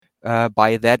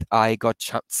by that, I got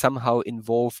somehow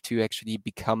involved to actually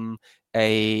become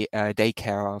a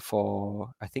daycarer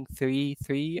for I think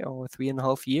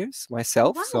 3.5 years Oh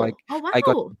myself. So wow! Oh I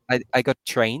got wow! I got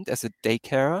trained as a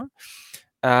daycarer,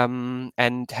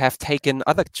 and have taken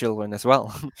other children as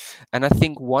well. And I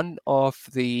think one of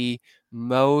the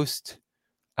most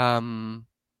um,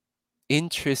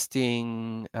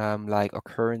 interesting like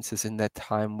occurrences in that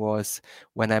time was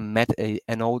when I met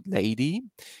an old lady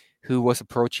who was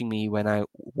approaching me when I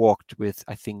walked with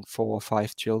I think 4 or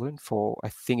 5 children. I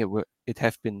think it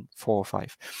have been 4 or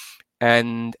 5,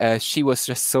 and she was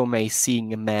just so amazed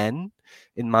seeing a man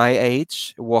in my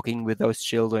age walking with those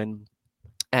children,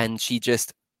 and she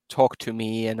just talked to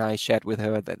me, and I shared with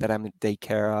her that I'm a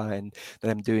daycarer and that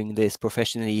I'm doing this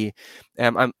professionally.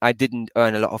 I didn't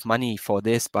earn a lot of money for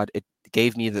this, but it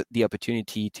gave me the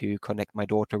opportunity to connect my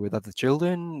daughter with other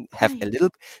children, have a Right.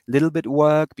 little bit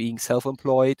work, being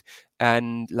self-employed,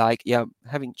 and like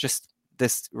having just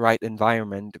this right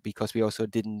environment, because we also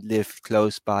didn't live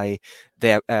close by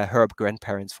her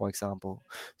grandparents, for example.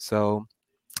 So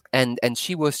and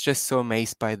she was just so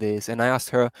amazed by this, and I asked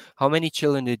her, how many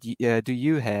children do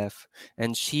you have?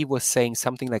 And she was saying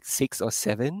something like 6 or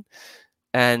 7.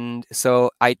 And so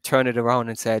I turned it around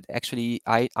and said, actually,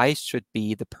 I should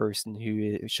be the person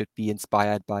who should be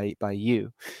inspired by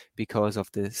you because of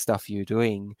the stuff you're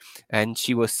doing. And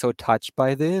she was so touched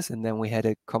by this, and then we had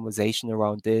a conversation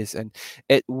around this, and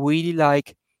it really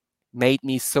like made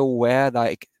me so aware,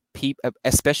 like people,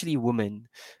 especially women,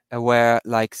 were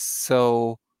like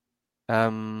so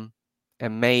um,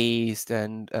 amazed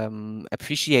and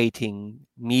appreciating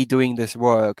me doing this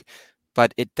work,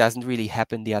 but it doesn't really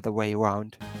happen the other way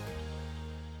around.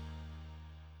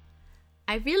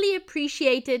 I really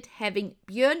appreciated having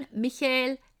Björn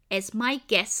Michael as my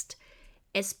guest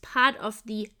as part of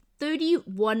the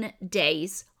 31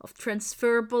 Days of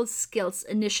Transferable Skills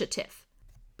initiative.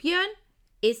 Björn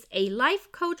is a life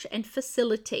coach and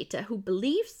facilitator who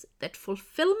believes that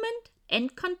fulfillment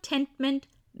and contentment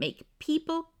make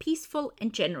people peaceful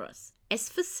and generous. As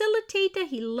facilitator,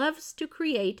 he loves to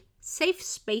create safe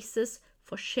spaces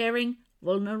for sharing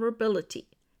vulnerability.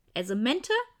 As a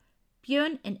mentor,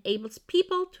 Björn enables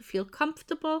people to feel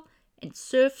comfortable and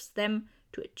serves them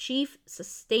to achieve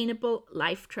sustainable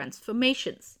life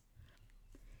transformations.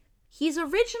 He is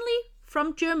originally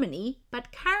from Germany,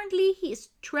 but currently he is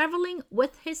traveling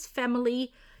with his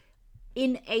family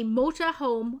in a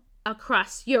motorhome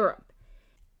across Europe.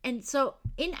 And so,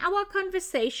 in our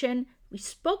conversation, we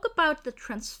spoke about the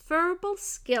transferable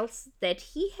skills that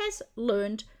he has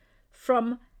learned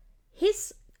from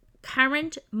his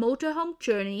current motorhome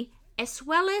journey, as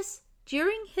well as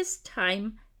during his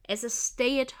time as a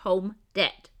stay at home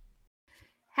dad.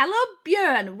 Hello,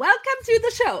 Björn. Welcome to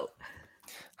the show.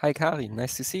 Hi, Kari.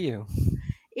 Nice to see you.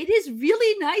 It is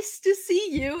really nice to see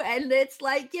you. And it's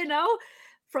like,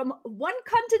 from one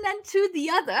continent to the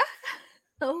other.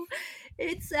 So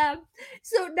it's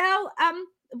so now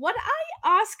what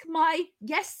I ask my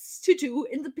guests to do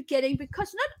in the beginning,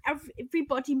 because not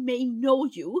everybody may know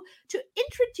you, to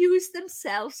introduce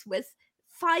themselves with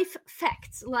 5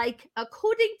 facts, like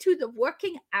according to the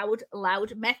working out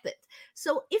loud method.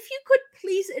 So if you could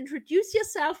please introduce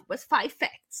yourself with 5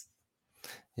 facts.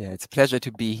 Yeah, it's a pleasure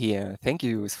to be here. Thank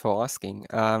you for asking.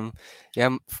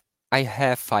 Yeah, I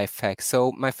have 5 facts.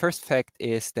 So my first fact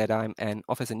is that I'm an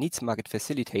Office and Needs Market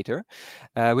facilitator,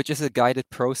 which is a guided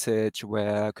process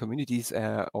where communities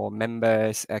or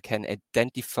members can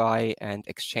identify and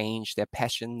exchange their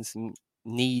passions,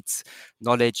 needs,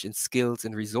 knowledge, and skills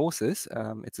and resources.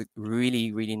 It's a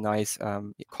really, really nice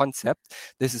concept.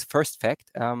 This is first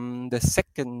fact. The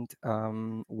second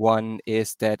one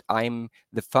is that I'm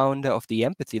the founder of the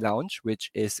Empathy Lounge,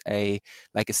 which is a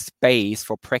space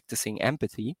for practicing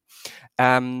empathy.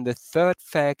 The third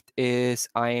fact is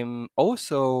I'm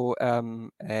also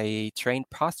a trained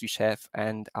pastry chef,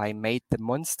 and I made the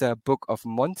Monster Book of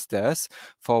Monsters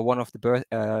for one of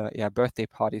the birthday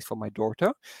parties for my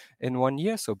daughter in one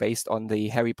year. So based on the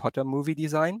Harry Potter movie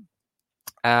design.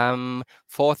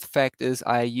 Fourth fact is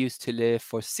I used to live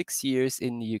for 6 years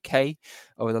in the UK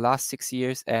over the last 6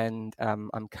 years, and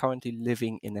I'm currently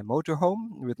living in a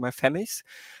motorhome with my families.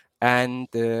 And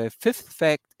the fifth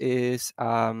fact is,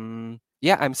 I'm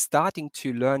starting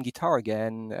to learn guitar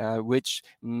again, which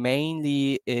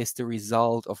mainly is the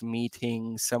result of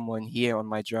meeting someone here on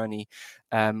my journey,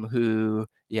 who,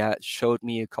 showed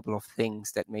me a couple of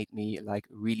things that made me like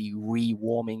really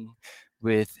re-warming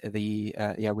with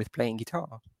with playing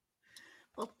guitar.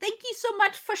 Well, thank you so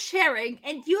much for sharing.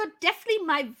 And you're definitely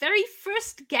my very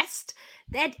first guest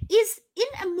that is in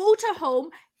a motorhome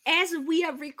as we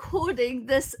are recording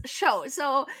this show.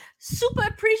 So super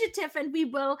appreciative, and we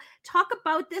will talk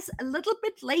about this a little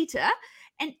bit later.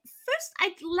 And first,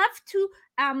 I'd love to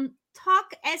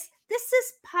talk, as this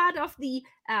is part of the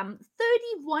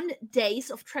 31 days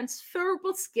of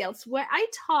transferable skills, where I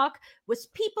talk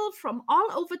with people from all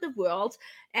over the world,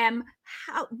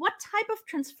 what type of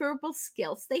transferable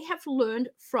skills they have learned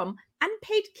from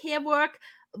unpaid care work,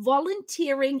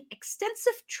 volunteering,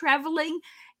 extensive traveling,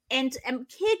 and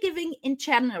caregiving in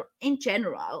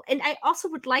general. And I also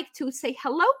would like to say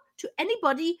hello to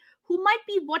anybody who might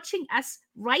be watching us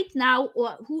right now,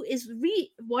 or who is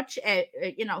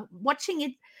watching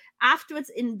it afterwards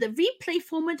in the replay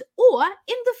format, or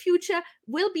in the future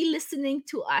will be listening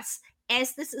to us,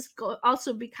 as this is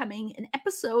also becoming an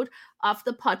episode of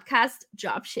the podcast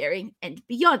Job Sharing and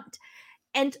Beyond.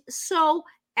 And so,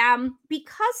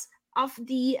 because of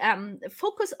the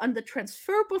focus on the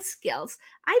transferable skills,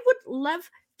 I would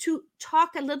love to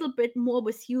talk a little bit more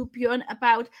with you, Björn,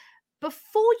 about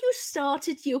before you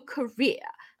started your career,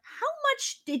 how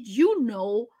much did you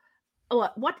know, or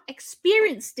what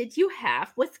experience did you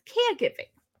have with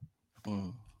caregiving?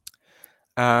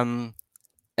 Mm.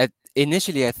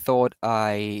 Initially, I thought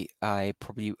I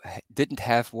probably didn't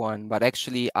have one, but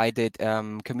actually I did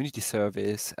community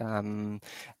service,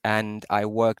 and I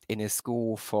worked in a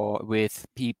school with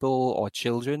people or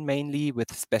children mainly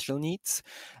with special needs,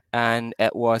 and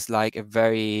it was like a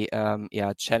very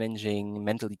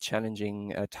mentally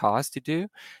challenging task to do.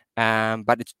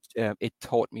 But it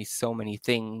taught me so many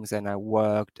things, and I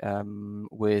worked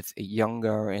with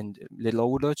younger and little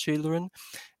older children,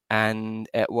 and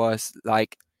it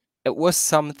was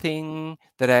something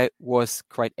that I was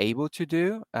quite able to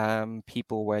do.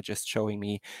 People were just showing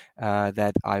me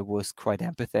that I was quite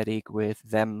empathetic with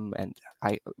them, and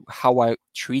how I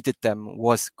treated them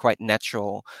was quite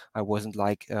natural. I wasn't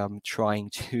like trying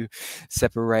to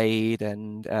separate,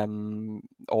 and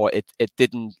or it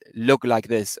didn't look like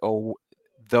this. Or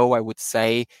though I would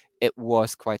say it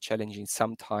was quite challenging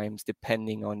sometimes,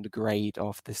 depending on the grade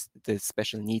of the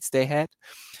special needs they had.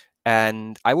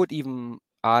 And I would even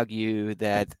argue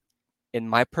that, in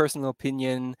my personal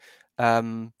opinion,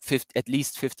 at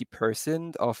least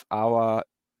 50% of our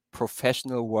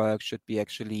professional work should be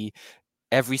actually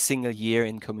every single year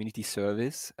in community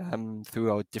service,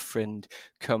 throughout different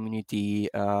community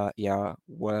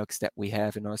works that we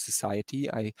have in our society.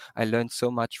 I learned so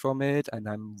much from it, and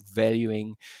I'm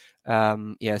valuing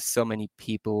so many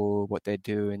people, what they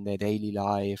do in their daily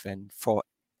life and for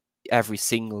every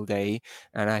single day.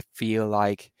 And I feel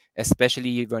like,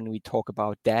 especially when we talk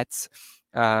about dads,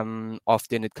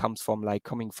 often it comes from like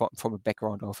coming from a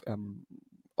background of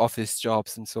office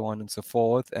jobs and so on and so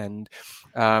forth, and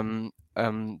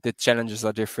the challenges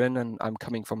are different, and I'm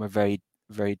coming from a very,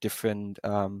 very different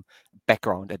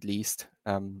background, at least.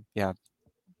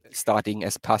 Starting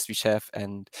as pastry chef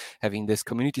and having this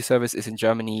community service is in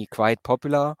Germany quite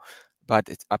popular, but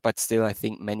still, I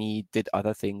think many did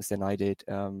other things than I did,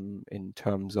 in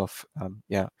terms of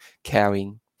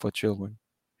caring for children.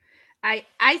 I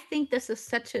think this is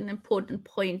such an important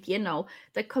point,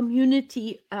 the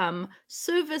community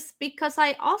service, because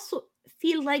I also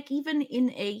feel like, even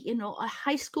in a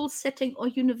high school setting or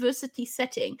university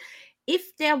setting,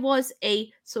 if there was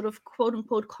a sort of quote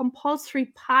unquote compulsory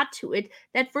part to it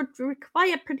that would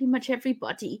require pretty much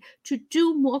everybody to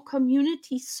do more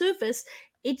community service,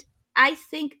 it, I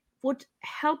think, would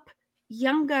help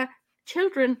younger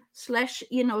children slash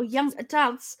young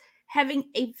adults having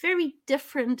a very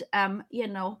different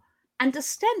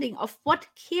understanding of what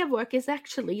care work is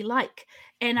actually like.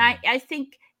 And I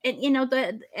think, and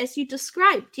the as you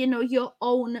described, your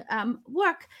own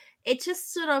work, it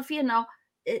just sort of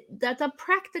the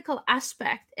practical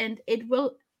aspect, and it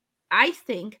will, I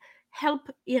think, help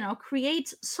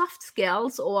create soft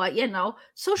skills, or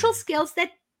social skills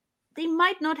that they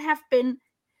might not have been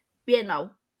you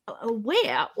know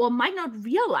aware, or might not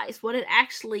realize what it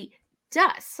actually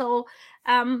does. So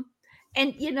and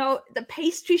the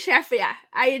pastry chef, yeah,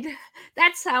 I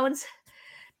that sounds,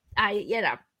 I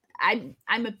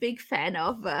I'm a big fan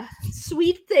of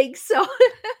sweet things, so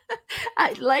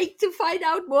I'd like to find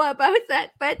out more about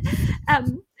that. But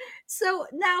so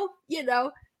now,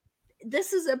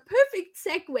 this is a perfect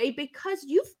segue, because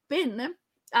you've been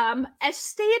a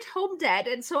stay-at-home dad,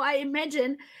 and so I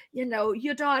imagine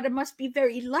your daughter must be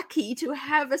very lucky to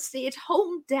have a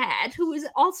stay-at-home dad who is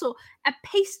also a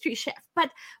pastry chef.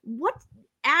 But what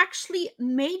actually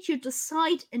made you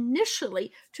decide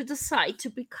initially to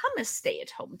become a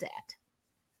stay-at-home dad?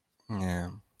 Yeah.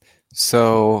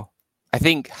 So I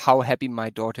think how happy my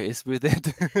daughter is with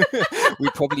it. We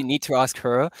probably need to ask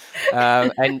her,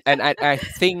 and I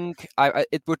think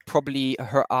it would probably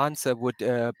her answer would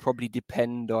probably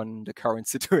depend on the current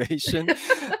situation.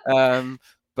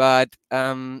 But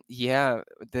yeah,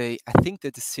 I think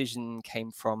the decision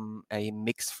came from a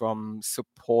mix from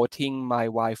supporting my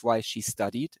wife while she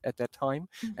studied at that time,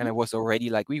 and I was already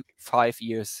like 5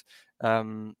 years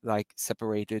like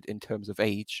separated in terms of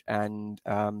age, and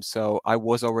so I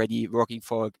was already working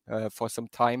for some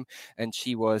time, and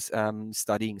she was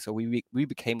studying, so we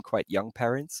became quite young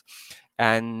parents,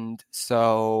 and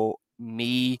so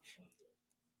me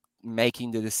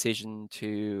making the decision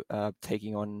to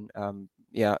taking on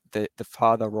the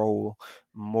father role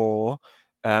more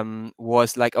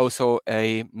was like also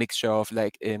a mixture of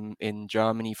like in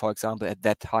Germany, for example, at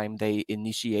that time they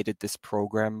initiated this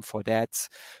program for dads.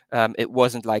 It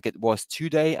wasn't like it was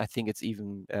today. I think it's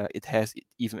even it has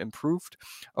even improved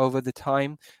over the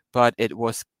time, but it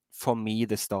was for me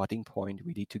the starting point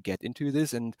really to get into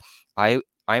this, and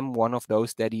I'm one of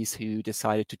those daddies who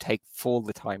decided to take full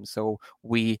the time. So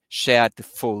we shared the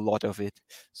full lot of it.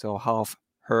 So half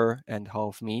her and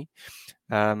half me,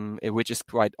 which is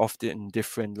quite often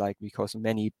different, like because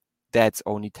many dads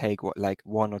only take like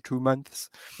 1 or 2 months,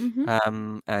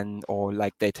 and or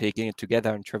like they're taking it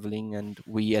together and traveling, and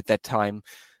we at that time,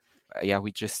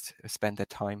 we just spent that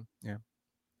time. Yeah.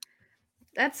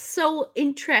 That's so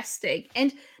interesting.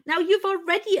 And now you've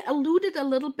already alluded a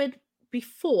little bit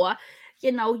before,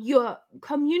 your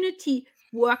community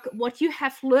work, what you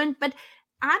have learned, but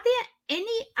are there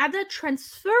any other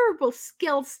transferable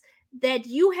skills that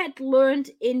you had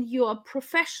learned in your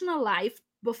professional life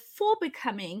before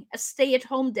becoming a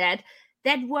stay-at-home dad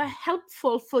that were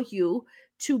helpful for you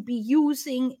to be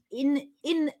using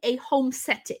in a home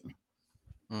setting?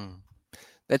 Mm.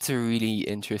 That's a really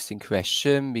interesting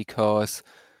question, because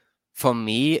for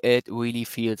me, it really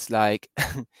feels like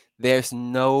there's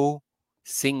no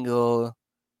single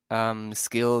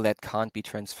skill that can't be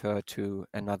transferred to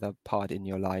another part in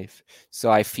your life. So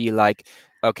I feel like,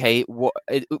 okay,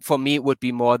 for me, it would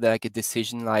be more like a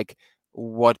decision, like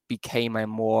what became I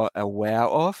more aware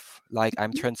of, like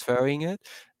I'm transferring it.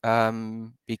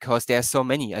 Because there's so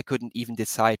many, I couldn't even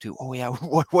decide to, oh yeah,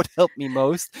 what helped me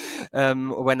most.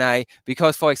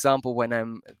 Because for example, when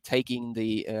I'm taking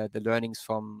the learnings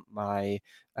from my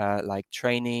like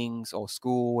trainings or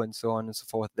school and so on and so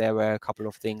forth, there were a couple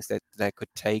of things that I could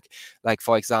take. Like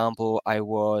for example, I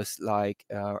was like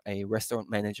a restaurant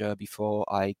manager before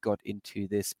I got into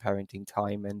this parenting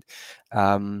time,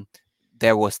 and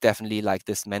there was definitely like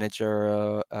this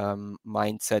manager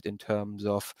mindset in terms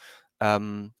of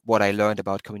what I learned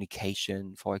about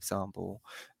communication, for example,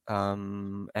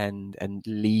 and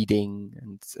leading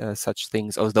and such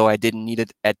things. Although I didn't need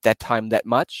it at that time that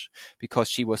much, because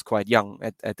she was quite young.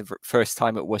 At the first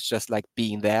time, it was just like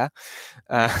being there,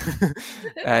 uh,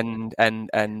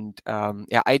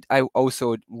 I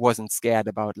also wasn't scared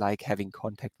about like having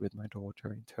contact with my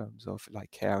daughter in terms of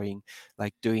like caring,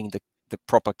 like doing the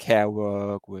proper care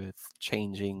work with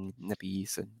changing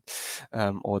nappies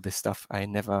and all this stuff. I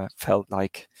never felt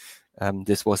like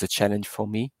this was a challenge for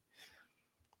me.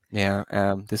 Yeah,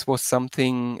 this was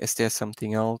something. Is there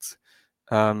something else?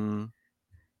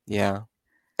 Yeah,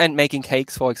 and making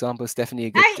cakes, for example, is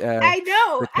definitely a I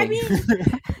know. good I thing. mean,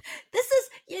 this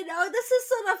is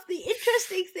sort of the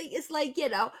interesting thing is like,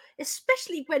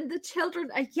 especially when the children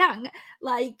are young,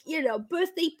 like,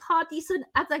 birthday parties and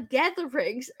other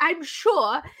gatherings, I'm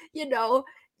sure,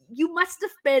 you must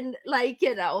have been like,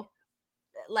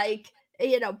 like,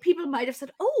 people might have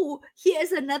said, oh,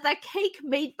 here's another cake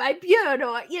made by Björn,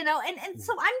 or, and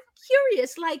so I'm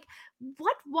curious, like,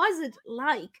 what was it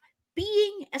like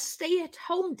being a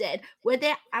stay-at-home dad? Were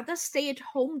there other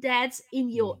stay-at-home dads in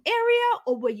your area,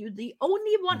 or were you the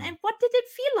only one? And what did it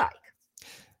feel like?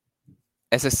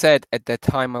 As I said, at that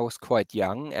time I was quite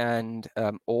young, and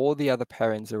all the other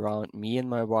parents around me and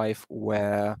my wife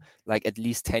were like at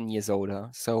least 10 years older.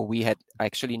 So we had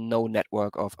actually no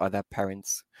network of other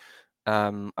parents.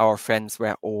 Our friends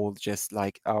were all just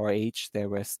like our age. They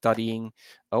were studying.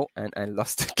 Oh, and I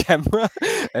lost the camera,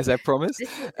 as I promised.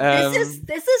 This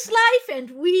is life,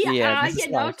 and we Yeah, are, this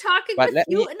is life. talking But with let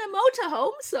you me in a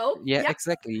motorhome. So Yeah, yeah,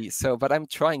 exactly. So, but I'm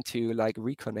trying to like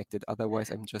reconnect it.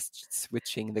 Otherwise, I'm just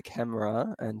switching the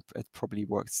camera, and it probably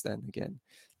works then again.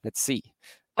 Let's see.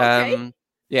 okay,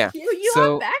 Yeah. you are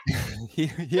So back.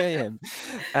 here I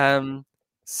am.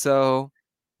 So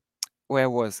where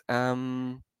was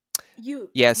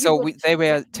yeah, You so were they yeah.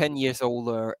 were 10 years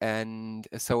older, and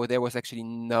so there was actually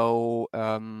no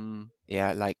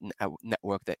like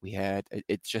network that we had.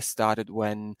 It just started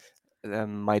when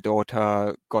my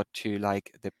daughter got to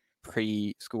like the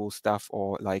preschool stuff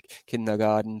or like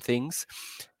kindergarten things.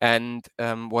 And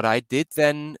what I did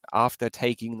then after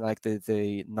taking like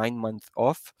the 9 month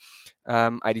off,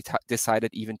 I decided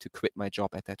even to quit my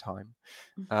job at that time,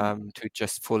 to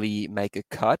just fully make a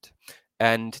cut,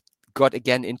 and got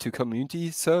again into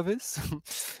community service.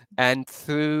 And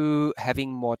through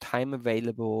having more time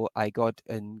available, I got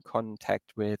in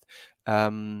contact with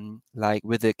like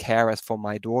with the carers for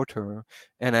my daughter,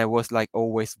 and I was like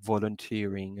always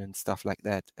volunteering and stuff like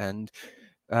that. And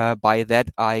by that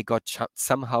I got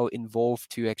somehow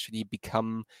involved to actually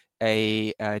become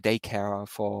a day carer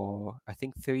for I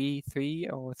think three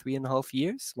or 3.5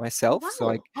 years Oh myself. So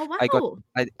wow! Oh I got wow!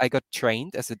 I got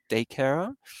trained as a day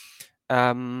carer,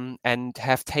 and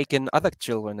have taken other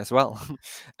children as well.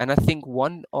 And I think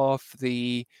one of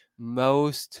the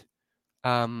most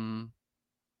um,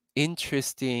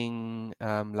 interesting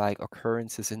like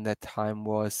occurrences in that time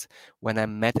was when I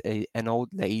met an old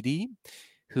lady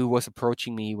who was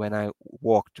approaching me when I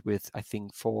walked with I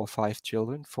think 4 or 5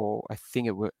 children. I think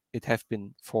it have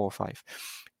been 4 or 5,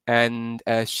 and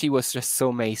she was just so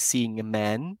amazed seeing a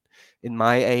man in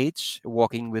my age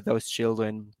walking with those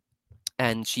children,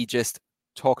 and she just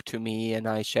talked to me, and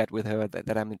I shared with her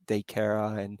that I'm a day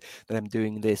carer and that I'm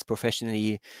doing this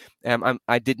professionally.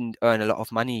 I didn't earn a lot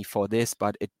of money for this,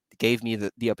 but it gave me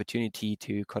the opportunity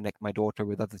to connect my daughter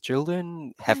with other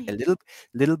children, have a Right.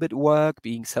 little bit work,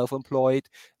 being self-employed,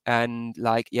 and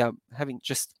like yeah, having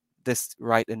just this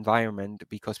right environment,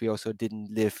 because we also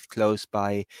didn't live close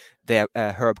by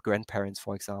her grandparents,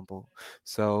 for example.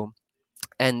 So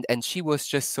and she was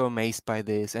just so amazed by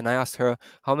this, and I asked her,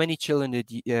 how many children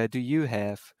do you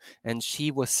have? And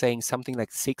she was saying something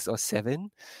like 6 or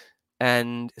 7.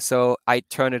 And so I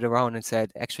turned it around and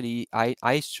said, actually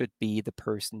I should be the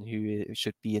person who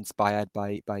should be inspired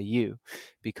by you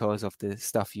because of the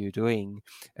stuff you're doing.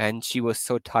 And she was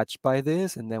so touched by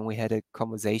this, and then we had a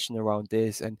conversation around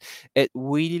this, and it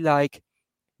really like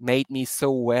made me so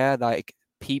aware, like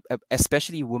people,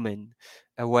 especially women,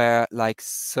 were like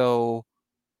so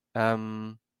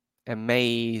um,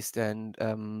 amazed and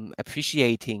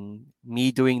appreciating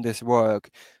me doing this work,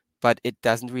 but it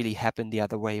doesn't really happen the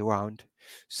other way around.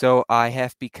 So I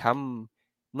have become,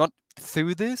 not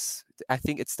through this, I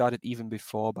think it started even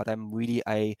before, but I'm really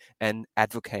an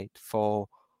advocate for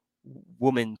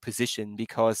woman position,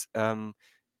 because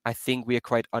I think we are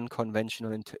quite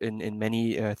unconventional in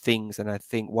many things, and I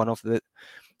think one of the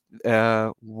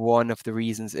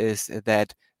reasons is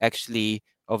that actually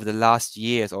over the last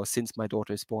years, or since my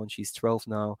daughter is born, she's 12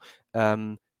 now,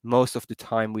 most of the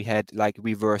time we had like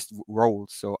reversed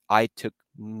roles. So I took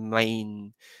the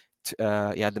main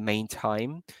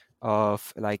time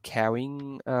of like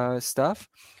carrying stuff,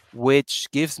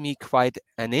 which gives me quite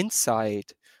an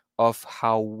insight of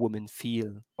how women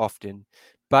feel often,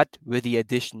 but with the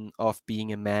addition of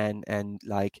being a man and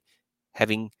like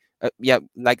having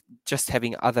like just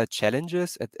having other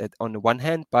challenges on the one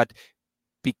hand, but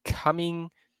becoming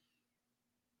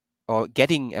or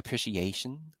getting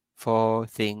appreciation for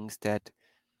things that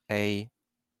a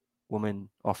woman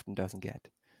often doesn't get.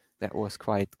 That was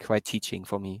quite teaching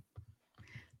for me.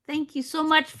 Thank you so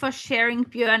much for sharing,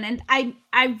 Björn. And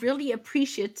I'm really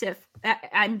appreciative.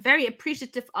 I'm very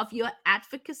appreciative of your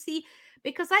advocacy,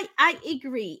 because I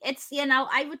agree. It's,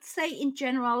 I would say in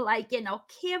general, like,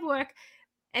 care work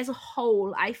as a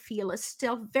whole, I feel is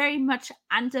still very much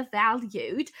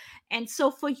undervalued. And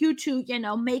so for you to,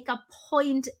 make a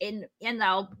point in,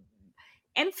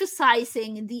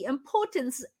 emphasizing the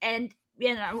importance, and,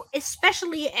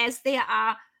 especially as there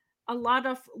are a lot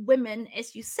of women,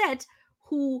 as you said,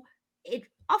 who it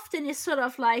often is sort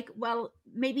of like, well,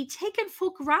 maybe taken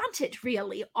for granted,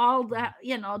 really, all the,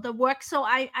 the work. So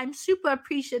I'm super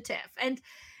appreciative. And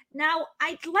now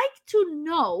I'd like to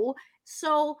know,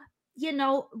 so,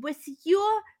 with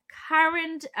your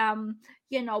current,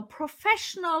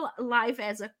 professional life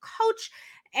as a coach,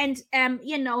 and,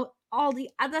 all the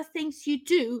other things you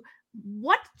do,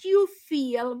 what do you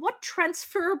feel, what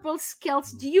transferable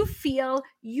skills do you feel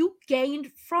you gained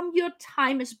from your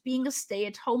time as being a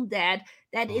stay-at-home dad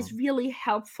that is Mm. really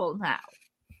helpful now?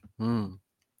 Mm.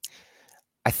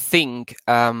 I think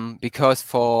because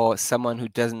for someone who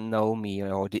doesn't know me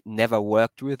or never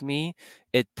worked with me,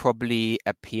 it probably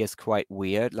appears quite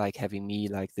weird, like having me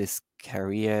like this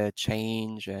career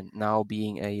change and now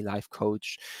being a life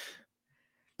coach.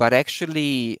 But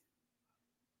actually,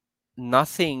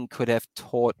 nothing could have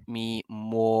taught me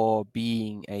more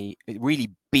really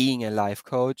being a life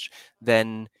coach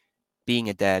than being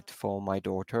a dad for my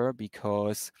daughter,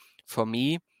 because for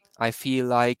me, I feel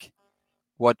like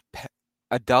what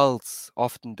adults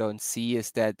often don't see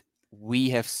is that we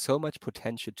have so much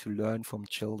potential to learn from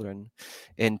children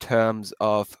in terms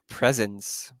of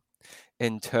presence,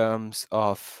 in terms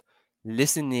of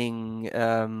listening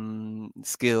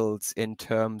skills, in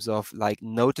terms of like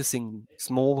noticing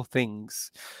small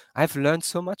things. I've learned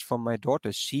so much from my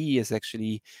daughter. She is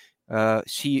actually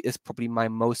she is probably my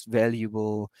most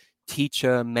valuable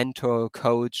teacher, mentor,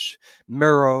 coach,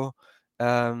 mirror.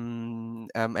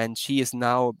 And she is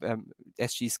now,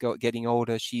 as she's getting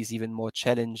older, she's even more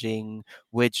challenging,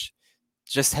 which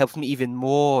just helps me even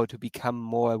more to become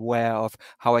more aware of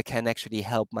how I can actually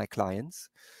help my clients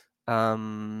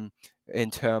in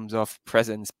terms of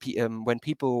presence. When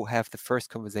people have the first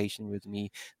conversation with me,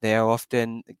 they are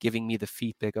often giving me the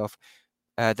feedback of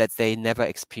that they never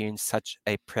experienced such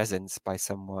a presence by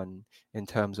someone in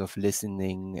terms of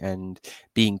listening and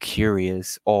being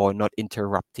curious, or not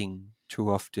interrupting too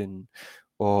often,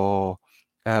 or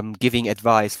giving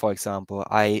advice. For example,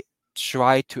 I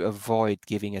try to avoid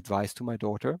giving advice to my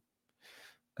daughter.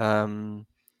 And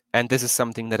this is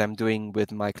something that I'm doing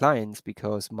with my clients,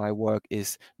 because my work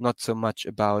is not so much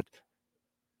about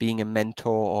being a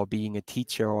mentor or being a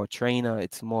teacher or a trainer.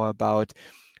 It's more about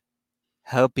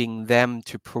helping them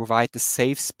to provide the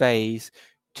safe space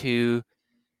to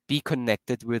be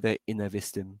connected with their inner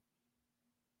wisdom.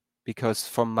 Because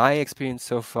from my experience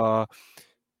so far,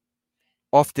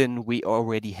 often we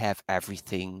already have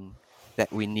everything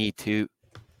that we need to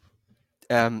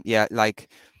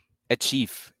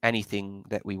achieve anything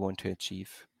that we want to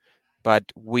achieve, but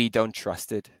we don't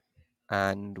trust it,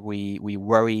 and we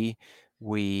worry.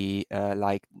 We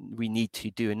we need to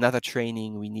do another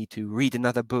training, we need to read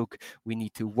another book, we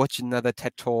need to watch another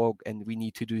TED talk, and we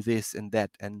need to do this and that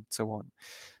and so on.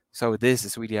 So this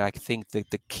is really, I think, the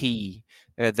key,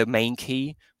 the main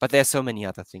key. But there's so many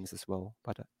other things as well.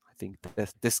 But I think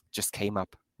this just came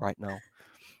up right now.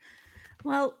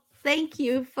 Well, thank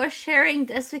you for sharing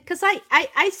this, because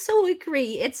I so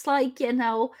agree. It's like,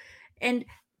 and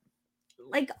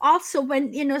like also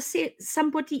when, say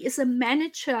somebody is a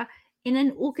manager in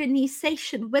an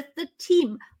organization with the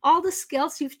team, all the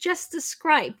skills you've just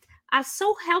described are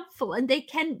so helpful, and they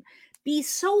can be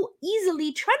so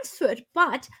easily transferred.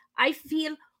 But I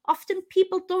feel often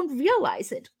people don't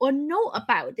realize it or know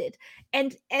about it.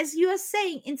 And as you are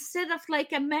saying, instead of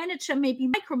like a manager maybe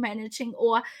micromanaging,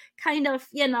 or kind of,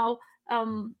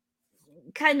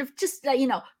 kind of just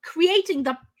creating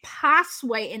the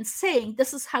pathway and saying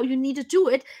this is how you need to do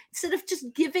it, instead of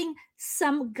just giving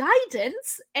some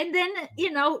guidance, and then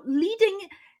leading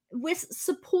with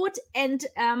support and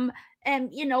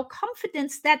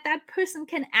confidence that that person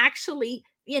can actually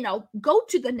go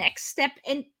to the next step.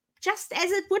 And just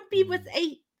as it would be with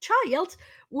a child,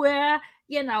 where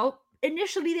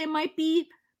initially they might be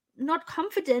not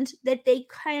confident that they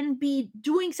can be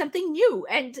doing something new,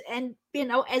 and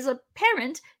as a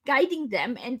parent guiding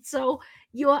them. And so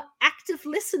your active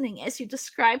listening, as you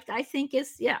described, I think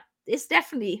is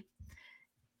definitely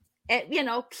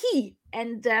key.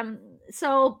 And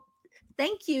so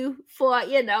thank you for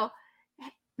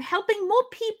helping more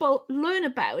people learn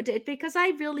about it, because I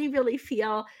really really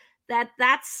feel that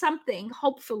that's something,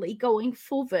 hopefully going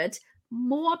forward,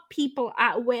 more people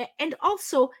are aware. And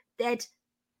also that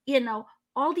you know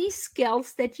all these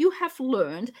skills that you have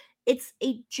learned, it's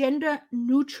a gender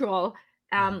neutral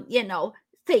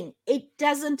thing. It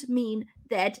doesn't mean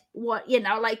that, what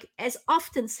like, as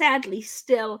often sadly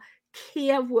still,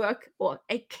 care work or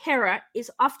a carer is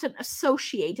often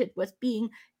associated with being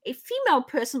a female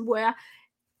person, where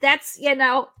that's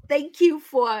thank you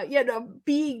for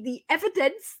being the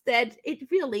evidence that it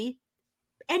really,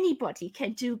 anybody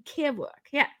can do care work,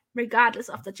 yeah, regardless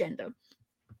of the gender.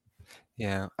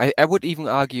 Yeah, I would even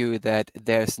argue that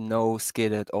there's no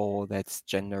skill at all that's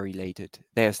gender related.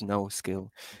 There's no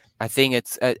skill. I think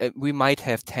it's we might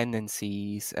have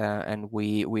tendencies, and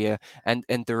we are, and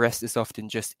the rest is often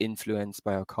just influenced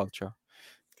by our culture.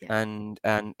 Yeah.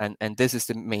 And this is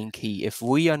the main key. If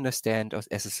we understand us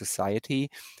as a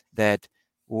society that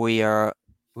we are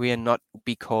not,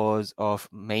 because of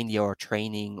mainly our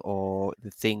training or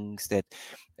the things that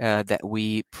that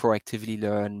we proactively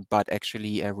learn, but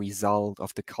actually a result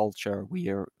of the culture we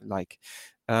are like,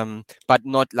 but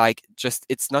not like just,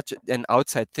 it's not an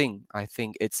outside thing. I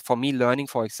think it's, for me, learning,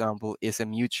 for example, is a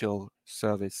mutual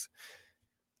service.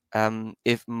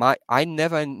 If I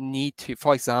never need to,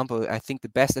 for example, I think the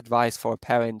best advice for a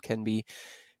parent can be,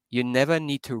 you never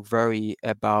need to worry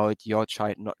about your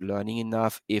child not learning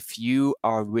enough if you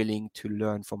are willing to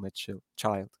learn from a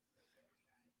child.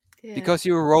 because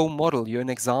you're a role model, you're an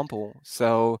example,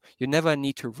 so you never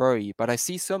need to worry. But I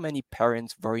see so many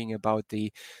parents worrying about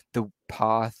the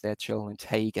path their children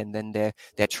take, and then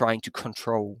they're trying to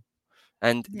control.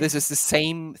 And this is the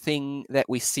same thing that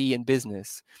we see in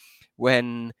business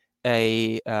when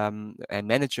a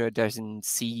manager doesn't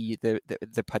see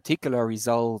the particular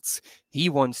results he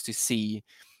wants to see.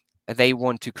 They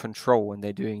want to control when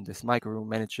they're doing this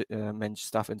manage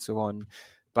stuff and so on.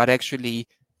 But actually,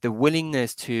 the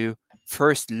willingness to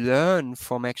first learn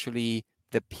from actually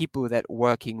the people that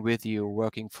working with you,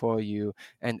 working for you,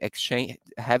 and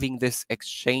having this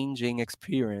exchanging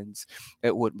experience,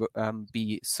 it would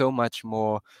be so much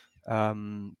more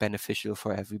beneficial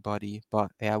for everybody.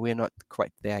 But yeah, we're not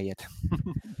quite there yet.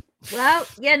 Well,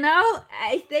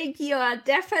 I think you are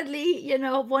definitely,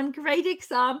 one great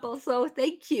example. So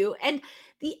thank you. And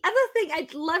the other thing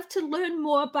I'd love to learn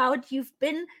more about, you've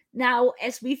been now,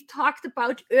 as we've talked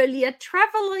about earlier,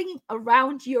 traveling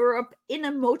around Europe in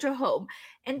a motorhome.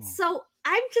 And so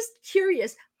I'm just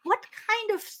curious, what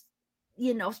kind of,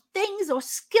 things or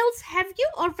skills have you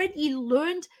already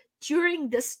learned during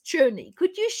this journey?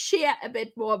 Could you share a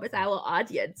bit more with our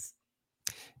audience?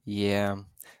 Yeah.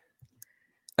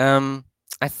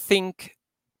 I think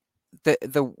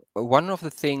the one of the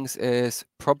things is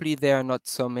probably there are not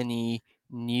so many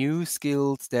new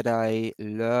skills that I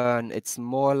learn. It's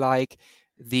more like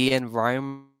the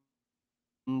environment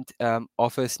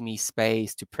offers me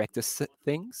space to practice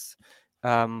things.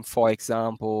 For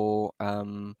example,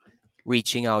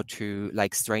 reaching out to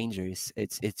like strangers.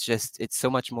 It's so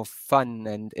much more fun,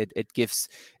 and it gives.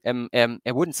 I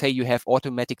wouldn't say you have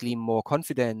automatically more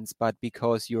confidence, but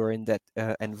because you're in that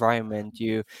environment,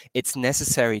 it's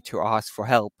necessary to ask for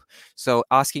help. So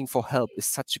asking for help is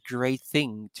such a great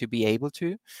thing to be able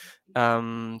to.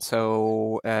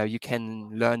 So you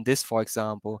can learn this, for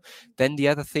example. Then the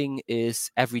other thing is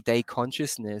everyday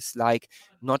consciousness, like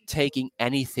not taking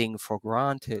anything for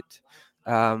granted.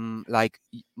 Like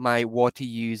my water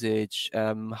usage,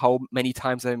 how many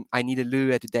times I need a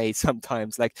loo at a day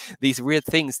sometimes, like these weird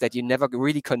things that you never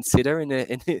really consider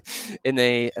in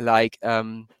a like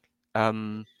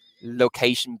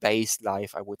location-based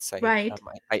life, I would say. Right.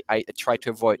 I try to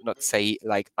avoid not say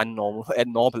like unnormal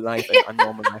and normal life and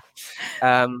unnormal life.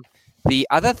 The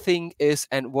other thing is,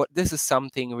 and what this is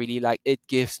something really like, it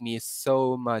gives me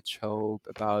so much hope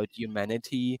about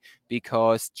humanity,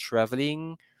 because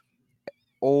traveling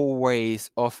always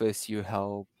offers you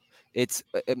help. It's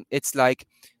like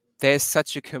there's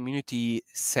such a community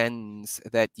sense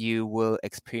that you will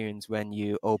experience when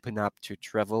you open up to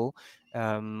travel,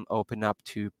 open up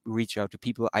to reach out to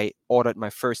people. I ordered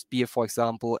my first beer, for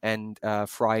example, and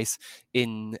fries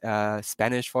in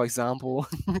Spanish, for example,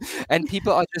 and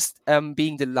people are just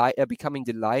becoming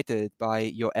delighted by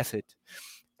your effort.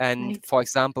 And Right. for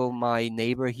example, my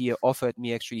neighbor here offered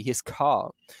me actually his car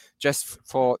just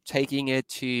for taking it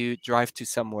to drive to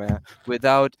somewhere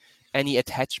without any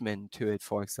attachment to it,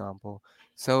 for example.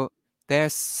 So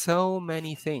there's so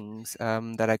many things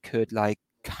that I could like,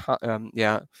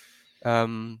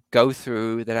 go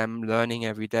through, that I'm learning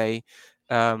every day.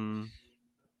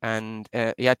 And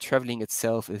yeah, traveling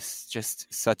itself is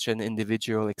just such an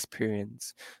individual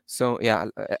experience. So yeah,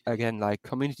 again, like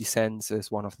community sense is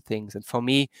one of the things. And for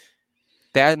me,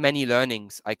 there are many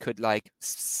learnings. I could like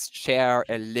share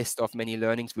a list of many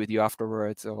learnings with you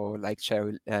afterwards, or like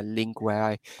share a link where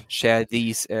I share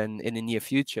these in the near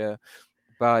future.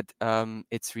 But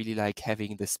it's really like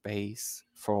having the space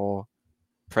for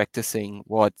practicing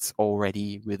what's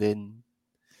already within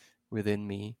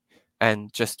me,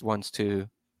 and just wants to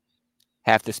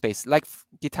have the space, like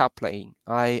guitar playing.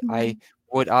 I Right.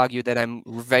 would argue that I'm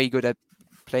very good at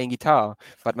playing guitar,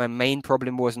 but my main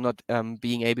problem was not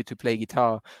being able to play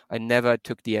guitar. I never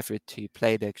took the effort to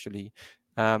play it actually,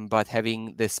 but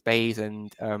having the space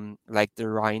and like the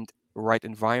right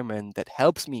environment that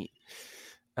helps me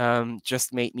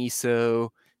just made me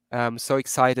so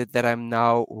excited that I'm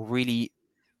now really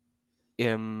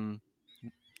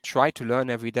try to learn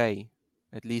every day,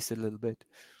 at least a little bit.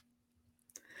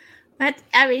 But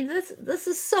I mean, this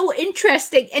is so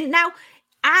interesting. And now,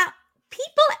 are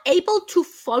people able to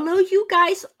follow you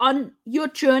guys on your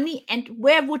journey? And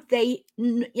where would they,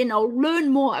 learn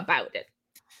more about it?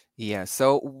 Yeah,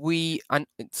 so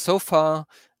so far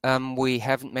we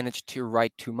haven't managed to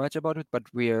write too much about it, but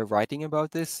we are writing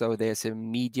about this. So there's a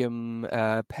Medium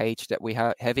page that we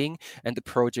are having, and the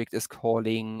project is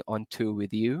calling On Tour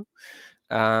with You.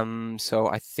 So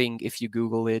I think if you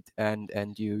Google it and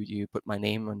you put my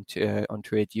name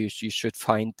onto it, you should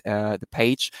find the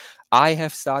page. I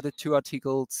have started 2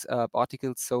 articles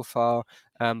so far,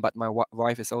 but my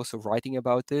wife is also writing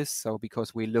about this. So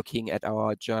because we're looking at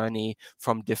our journey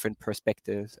from different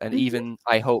perspectives, and even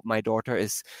I hope my daughter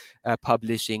is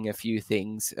publishing a few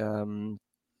things.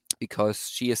 Because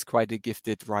she is quite a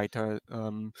gifted writer,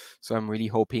 so I'm really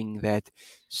hoping that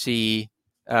she,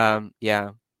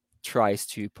 tries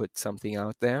to put something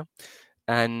out there.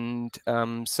 And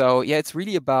so it's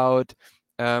really about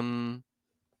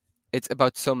it's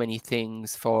about so many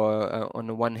things. For on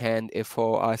the one hand, if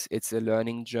for us it's a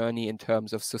learning journey in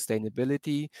terms of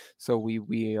sustainability, so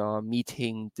we are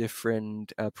meeting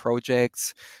different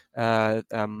projects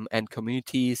and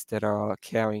communities that are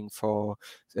caring for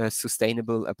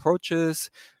sustainable approaches.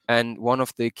 And one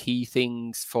of the key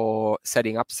things for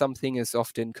setting up something is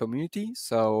often community.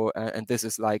 So and this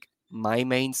is like my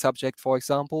main subject, for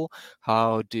example.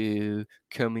 How do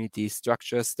communities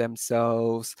structures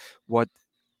themselves? What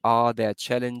are their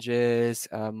challenges?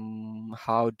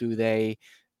 How do they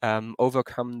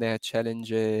overcome their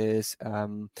challenges?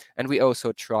 And we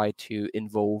also try to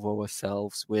involve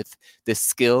ourselves with the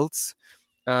skills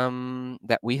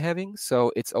that we're having.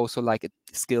 So it's also like a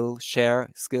skill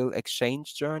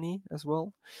exchange journey as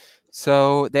well.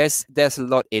 So there's a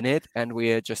lot in it, and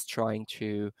we're just trying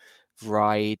to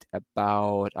write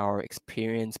about our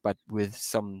experience, but with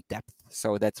some depth.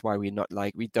 So that's why we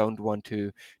don't want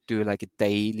to do like a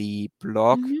daily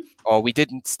blog, or we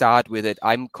didn't start with it.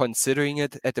 I'm considering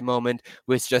it at the moment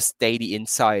with just daily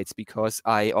insights, because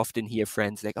I often hear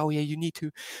friends like, oh yeah, you need to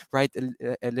write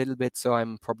a little bit. So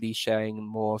I'm probably sharing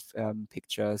more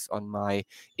pictures on my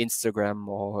Instagram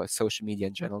or social media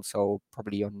in general. So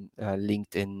probably on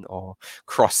LinkedIn, or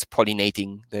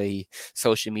cross-pollinating the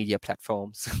social media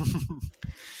platforms.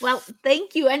 Well,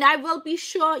 thank you. And I will be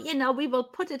sure, we will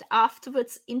put it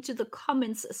afterwards into the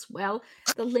comments as well,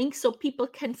 the link, so people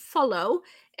can follow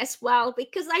as well.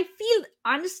 Because I feel,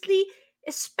 honestly,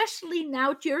 especially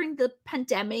now during the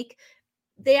pandemic,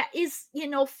 there is,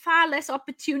 far less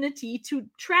opportunity to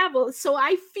travel. So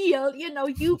I feel,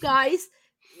 you guys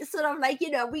sort of like,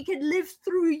 we can live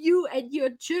through you and your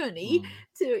journey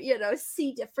to,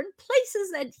 see different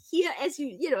places. And here, as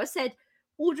you, said,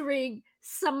 ordering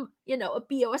some, a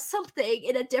beer or something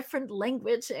in a different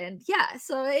language. And yeah,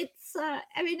 so it's,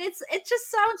 it just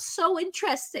sounds so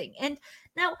interesting. And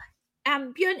now,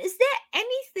 Björn, is there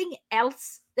anything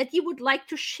else that you would like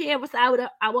to share with our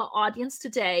audience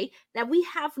today that we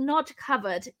have not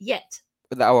covered yet?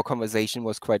 Our conversation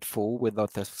was quite full with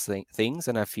lots of things,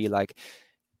 and I feel like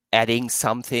adding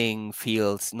something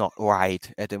feels not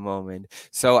right at the moment.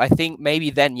 So I think maybe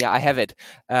then, I have it.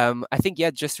 I think,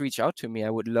 just reach out to me. I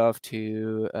would love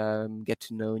to get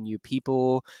to know new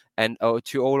people, and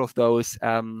to all of those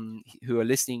who are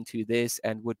listening to this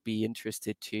and would be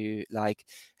interested to like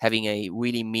having a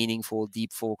really meaningful,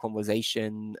 deep, full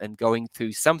conversation and going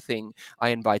through something. I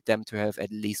invite them to have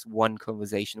at least one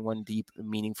conversation, one deep,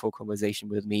 meaningful conversation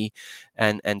with me,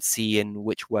 and see in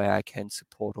which way I can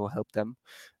support or help them.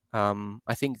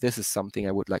 I think this is something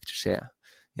I would like to share.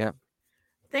 Yeah.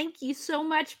 Thank you so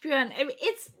much, Björn. I mean,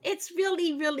 it's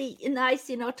really, really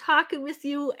nice, talking with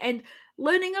you and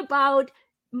learning about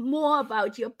more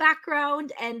about your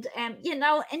background and and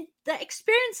the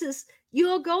experiences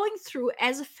you're going through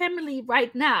as a family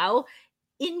right now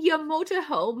in your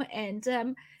motorhome. And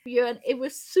Björn, it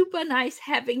was super nice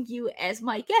having you as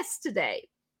my guest today.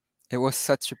 It was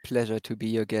such a pleasure to be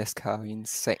your guest, Karin.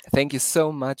 Thank you so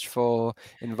much for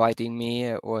inviting me.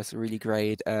 It was really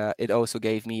great. It also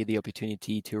gave me the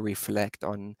opportunity to reflect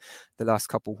on the last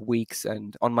couple of weeks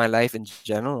and on my life in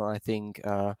general. I think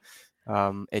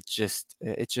it's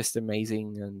just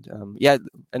amazing. And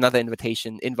another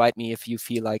invitation. Invite me if you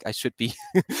feel like I should be,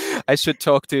 I should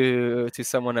talk to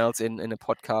someone else in a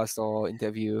podcast or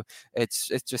interview. It's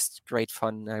just great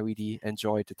fun. I really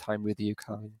enjoyed the time with you,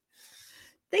 Karin.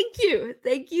 Thank you.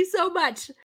 Thank you so much.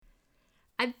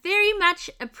 I very much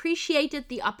appreciated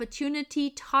the opportunity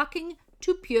talking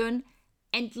to Björn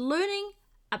and learning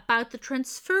about the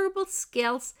transferable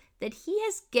skills that he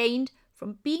has gained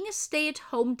from being a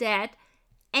stay-at-home dad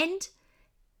and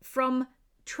from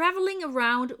traveling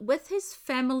around with his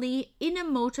family in a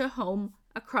motorhome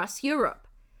across Europe.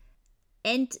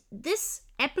 And this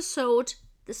episode,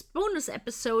 this bonus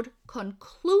episode,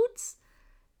 concludes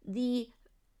the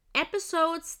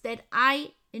episodes that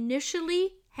I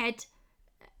initially had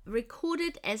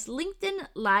recorded as LinkedIn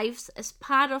Lives as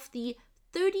part of the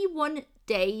 31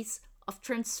 Days of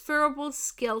Transferable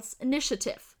Skills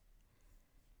initiative.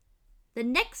 The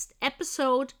next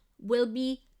episode will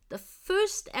be the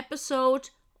first episode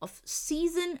of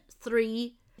Season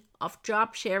 3 of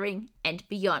Job Sharing and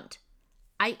Beyond.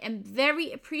 I am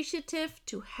very appreciative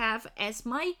to have as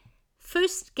my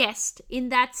first guest in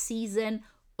that season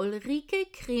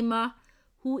Ulrike Kremer,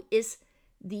 who is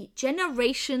the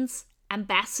Generations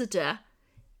Ambassador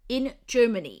in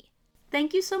Germany.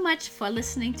 Thank you so much for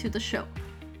listening to the show.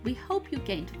 We hope you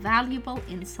gained valuable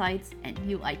insights and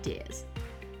new ideas.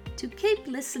 To keep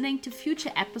listening to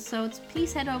future episodes,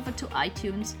 please head over to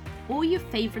iTunes or your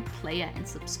favorite player and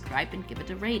subscribe and give it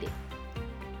a rating.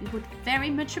 We would very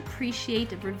much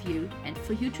appreciate a review and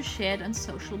for you to share it on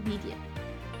social media,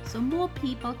 so more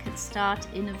people can start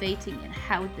innovating in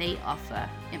how they offer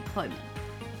employment.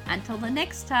 Until the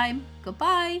next time,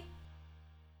 goodbye!